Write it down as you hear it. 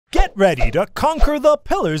Get ready to conquer the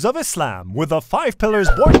pillars of Islam with a 5 Pillars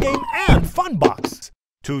board game and fun box.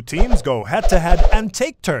 2 teams go head-to-head and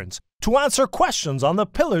take turns to answer questions on the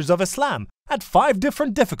pillars of Islam at 5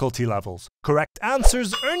 different difficulty levels. Correct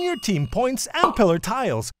answers earn your team points and pillar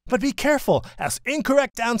tiles, but be careful as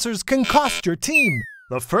incorrect answers can cost your team.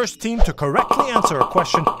 The first team to correctly answer a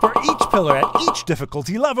question for each pillar at each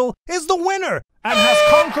difficulty level is the winner and has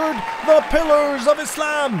conquered the pillars of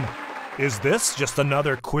Islam. Is this just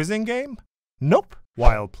another quizzing game? Nope.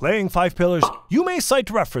 While playing 5 Pillars, you may cite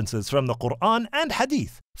references from the Quran and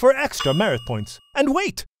Hadith for extra merit points. And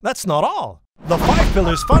wait, that's not all. The 5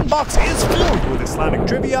 Pillars fun box is filled with Islamic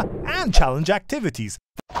trivia and challenge activities.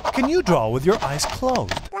 Can you draw with your eyes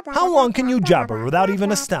closed? How long can you jabber without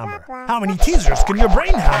even a stammer? How many teasers can your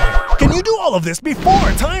brain hammer? Can you do all of this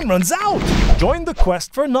before time runs out? Join the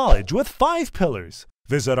quest for knowledge with 5 Pillars.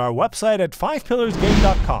 Visit our website at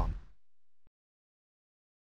 5pillarsgame.com.